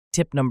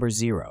Tip number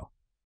 0.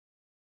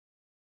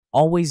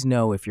 Always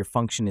know if your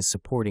function is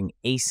supporting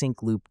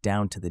async loop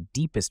down to the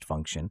deepest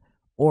function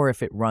or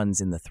if it runs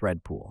in the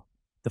thread pool.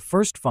 The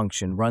first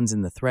function runs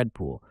in the thread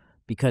pool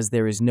because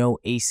there is no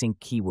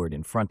async keyword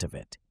in front of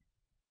it.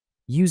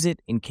 Use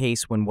it in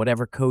case when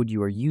whatever code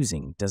you are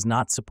using does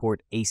not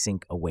support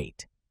async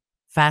await.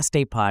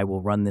 FastAPI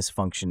will run this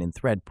function in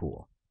thread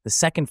pool. The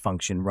second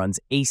function runs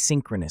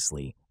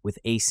asynchronously with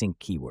async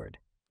keyword.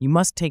 You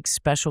must take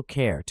special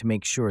care to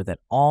make sure that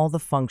all the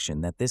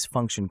function that this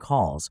function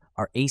calls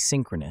are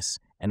asynchronous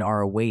and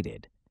are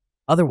awaited.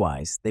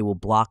 Otherwise, they will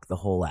block the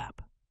whole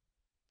app.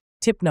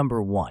 Tip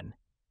number 1.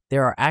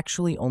 There are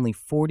actually only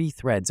 40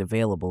 threads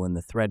available in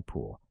the thread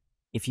pool.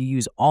 If you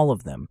use all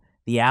of them,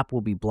 the app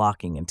will be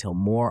blocking until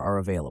more are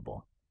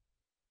available.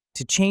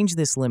 To change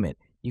this limit,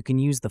 you can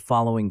use the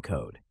following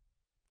code.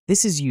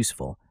 This is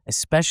useful,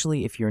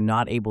 especially if you're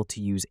not able to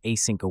use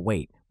async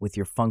await with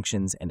your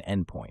functions and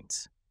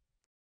endpoints.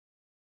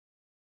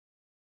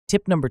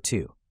 Tip number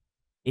 2.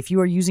 If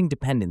you are using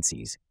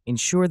dependencies,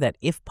 ensure that,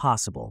 if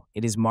possible,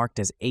 it is marked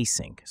as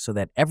async so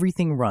that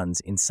everything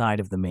runs inside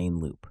of the main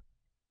loop.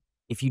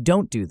 If you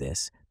don't do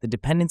this, the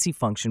dependency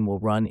function will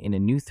run in a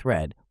new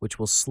thread, which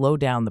will slow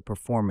down the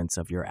performance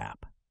of your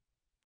app.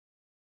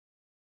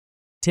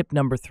 Tip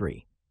number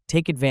 3.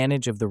 Take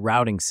advantage of the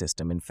routing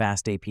system in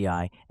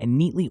FastAPI and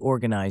neatly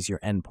organize your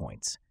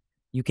endpoints.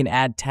 You can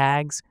add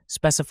tags,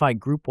 specify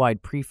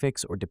group-wide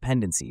prefix or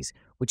dependencies,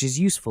 which is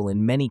useful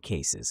in many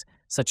cases,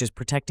 such as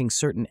protecting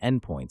certain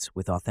endpoints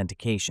with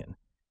authentication.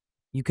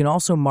 You can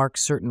also mark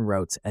certain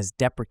routes as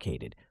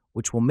deprecated,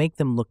 which will make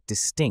them look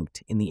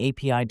distinct in the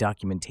API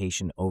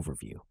documentation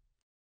overview.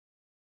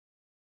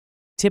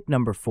 Tip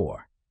number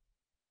 4.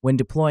 When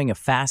deploying a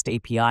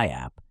FastAPI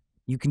app,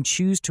 you can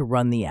choose to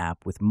run the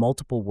app with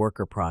multiple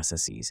worker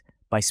processes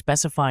by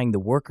specifying the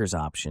workers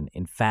option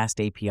in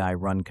FastAPI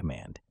run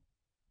command.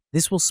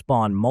 This will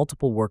spawn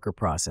multiple worker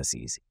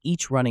processes,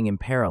 each running in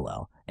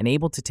parallel and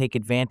able to take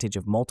advantage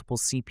of multiple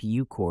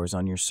CPU cores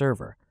on your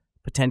server,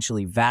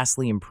 potentially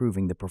vastly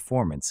improving the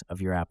performance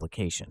of your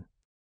application.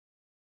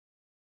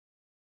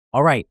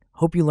 All right,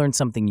 hope you learned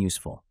something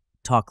useful.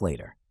 Talk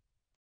later.